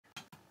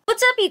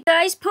What's up, you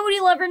guys?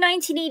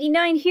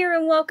 Ponylover1989 here,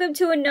 and welcome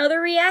to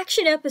another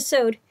reaction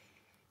episode.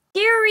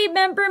 Do you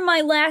remember my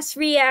last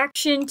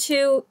reaction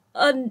to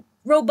a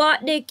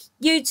Robotnik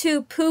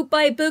Youtube Poop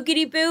by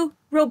BoogidyBoo?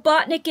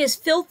 Robotnik is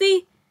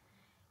filthy?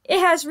 It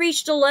has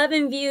reached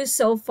 11 views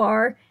so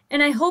far,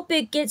 and I hope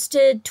it gets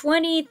to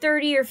 20,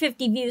 30, or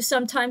 50 views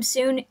sometime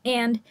soon,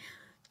 and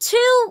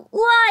 2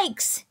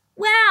 likes!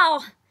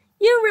 Wow!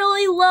 You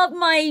really love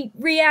my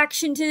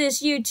reaction to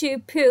this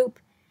YouTube poop.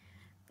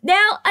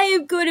 Now I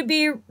am going to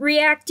be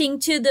reacting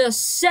to the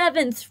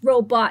 7th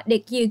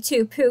Robotnik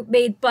YouTube poop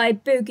made by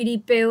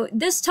BoogidyBoo.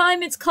 This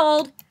time it's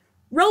called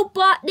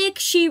Robotnik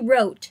She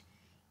Wrote.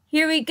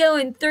 Here we go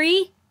in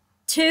 3,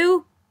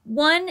 2,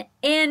 1,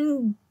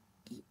 and...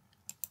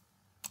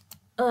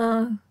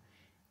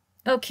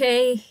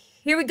 Okay.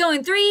 Here we go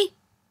in 3,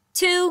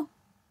 2,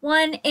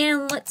 1,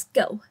 and let's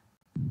go.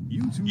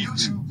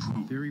 YouTube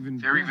poop. They're even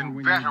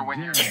better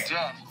when you're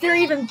dead. They're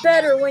even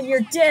better when you're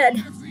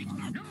dead.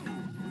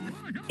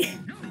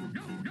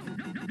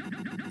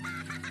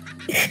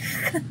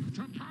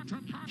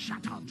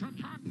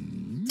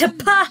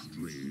 Tapa!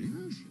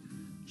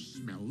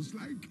 Smells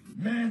like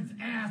man's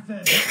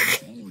acid.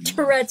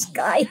 Tourette's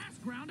guy.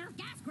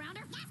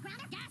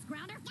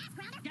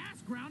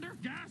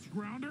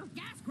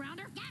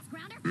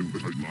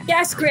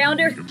 Gas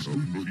grounder.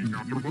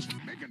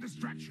 Make a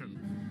distraction.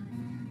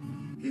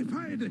 If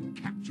I had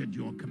captured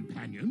your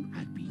companion,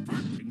 I'd be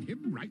punching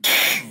him right now.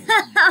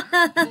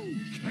 Who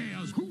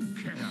cares? Who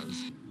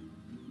cares?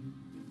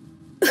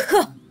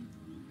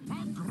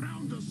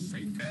 Grounder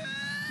sink.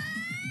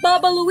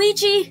 Baba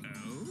Luigi.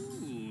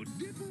 Oh,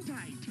 didn't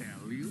I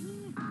tell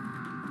you?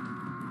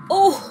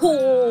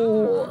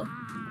 Oh.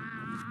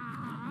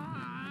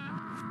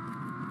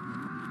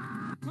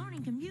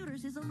 Learning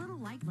computers is a little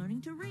like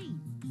learning to read.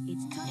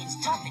 It's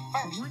tough at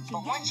first,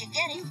 but once you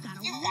get it, you've got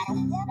to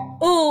work.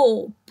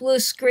 Oh, blue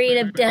screen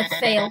of death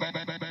fail.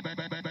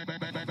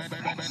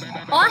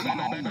 Huh?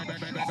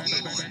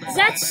 Is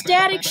that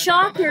Static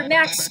Shock or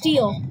Max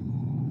Steel?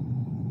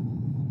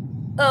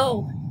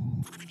 Oh.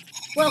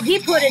 Well, he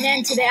put an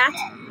end to that.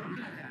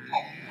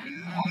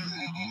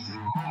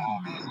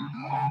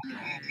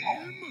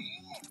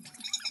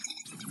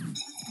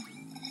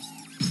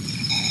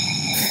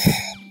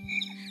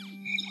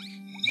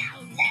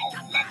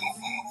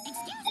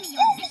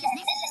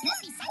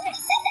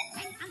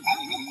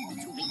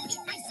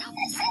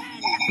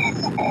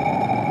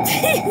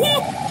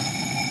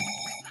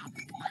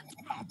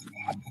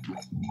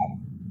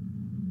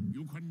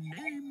 You can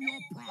name your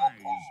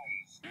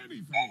prize.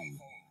 Anything.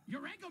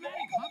 Your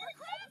egomatic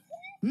hovercraft?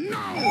 No!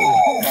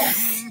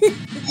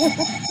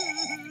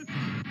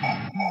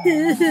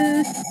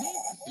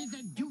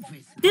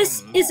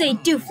 This is a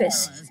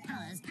doofus.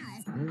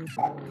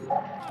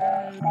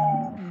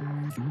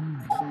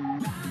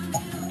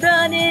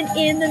 Running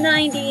in the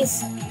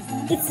 90s.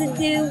 It's a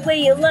new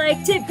way you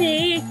like to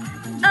be.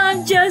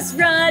 I'm just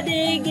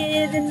running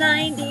in the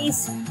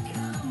 90s.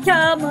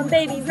 Come on,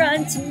 baby,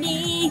 run to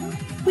me.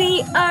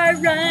 We are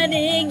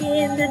running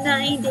in the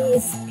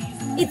 90s.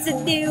 It's a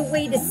new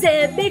way to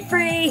set me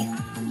free.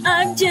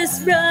 I'm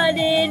just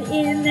running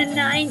in the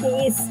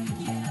 90s.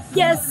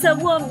 Yes, I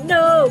want to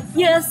know.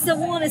 Yes, I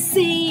want to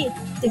see.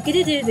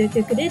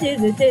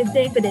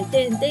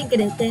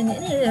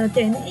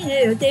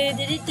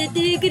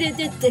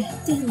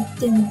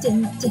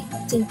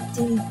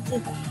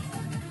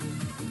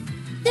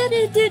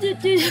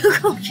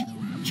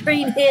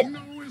 Train hit.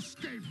 No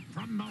escape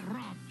from the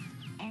wrath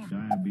of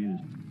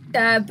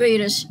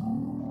Diabetes.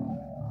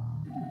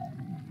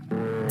 I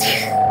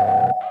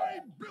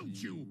built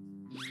you.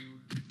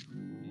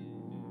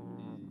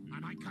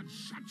 And I can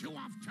shut you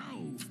off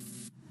too.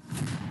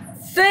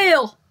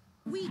 Fail.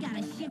 we got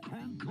a ship.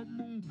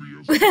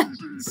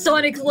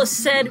 Sonic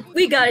said,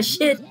 "We got a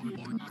shit."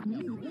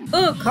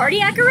 Oh,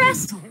 cardiac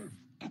arrest?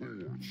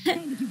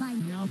 Let me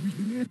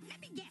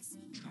guess.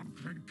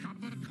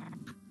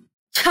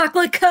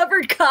 Chocolate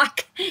covered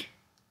cock.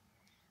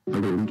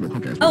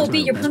 I'll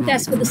beat your punk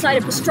ass with a side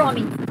of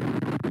pastrami.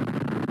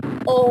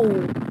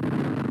 Oh.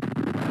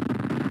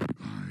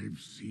 I've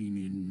seen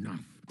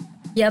enough.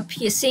 Yep,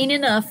 you've seen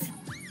enough.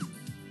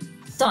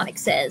 Sonic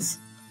says.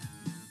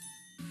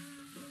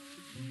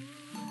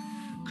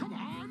 Come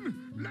on,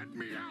 let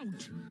me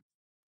out.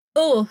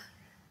 Oh.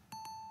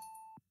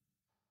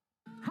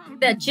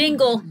 That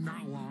jingle. From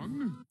now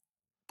on.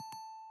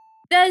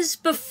 That is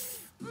before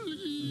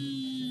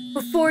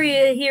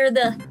you hear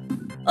the...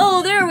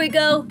 Oh, there we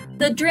go!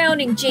 The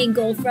drowning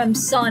jingle from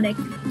Sonic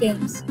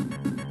games.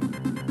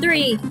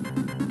 3,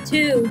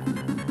 2,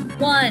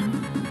 1.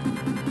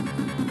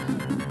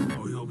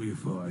 Oh, you'll be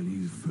fine.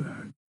 He's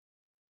fat.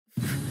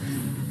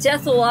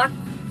 Deathlock.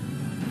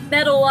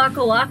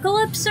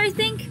 Metalocalypse, I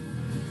think?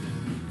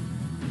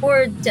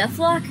 Or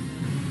Deathlock?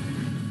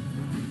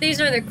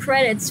 These are the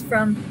credits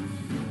from...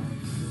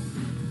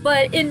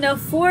 But in the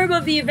form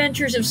of the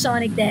adventures of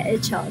Sonic the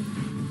Hedgehog.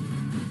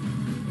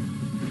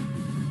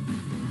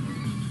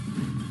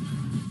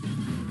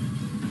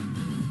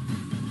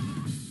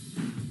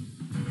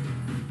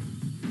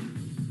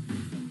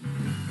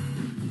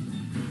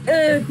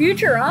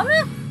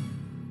 Futurama?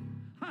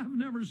 I've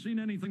never seen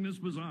anything this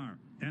bizarre.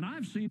 And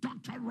I've seen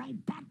Dr.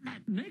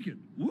 Robotnik naked.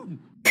 Woo.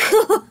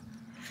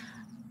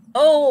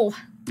 Oh.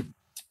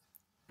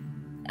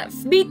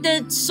 Meet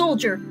the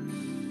soldier.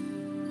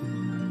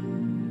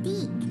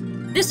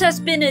 Deke. This has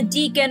been a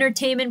Deke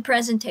Entertainment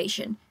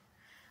presentation.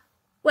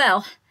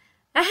 Well,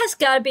 that has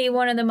got to be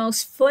one of the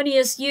most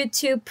funniest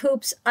YouTube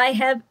poops I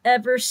have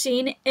ever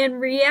seen and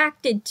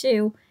reacted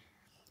to.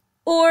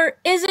 Or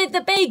is it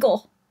the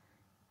bagel?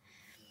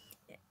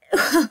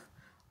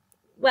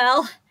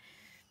 Well,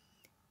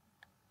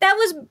 that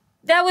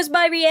was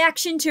my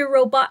reaction to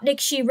Robotnik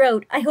She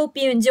Wrote. I hope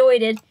you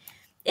enjoyed it.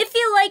 If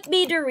you'd like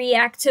me to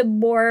react to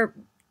more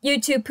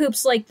YouTube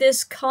poops like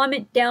this,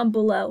 comment down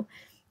below.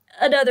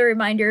 Another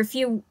reminder, if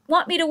you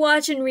want me to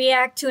watch and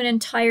react to an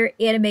entire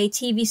anime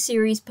TV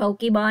series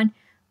Pokemon,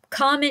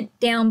 comment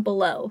down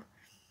below.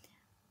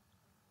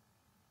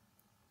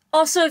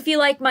 Also, if you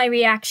like my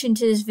reaction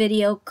to this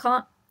video,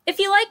 click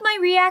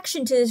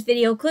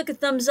a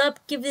thumbs up,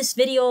 give this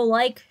video a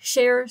like,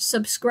 share,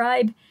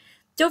 subscribe.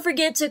 Don't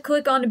forget to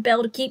click on the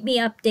bell to keep me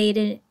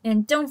updated,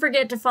 and don't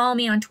forget to follow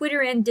me on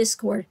Twitter and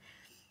Discord.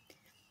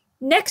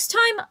 Next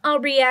time, I'll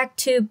react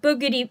to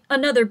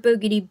another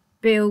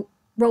BoogidyBoo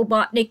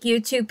Robotnik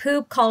YouTube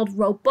Poop called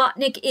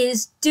Robotnik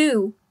is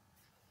Due.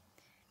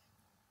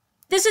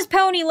 This is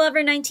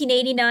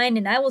Ponylover1989,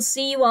 and I will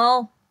see you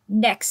all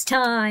next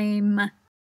time.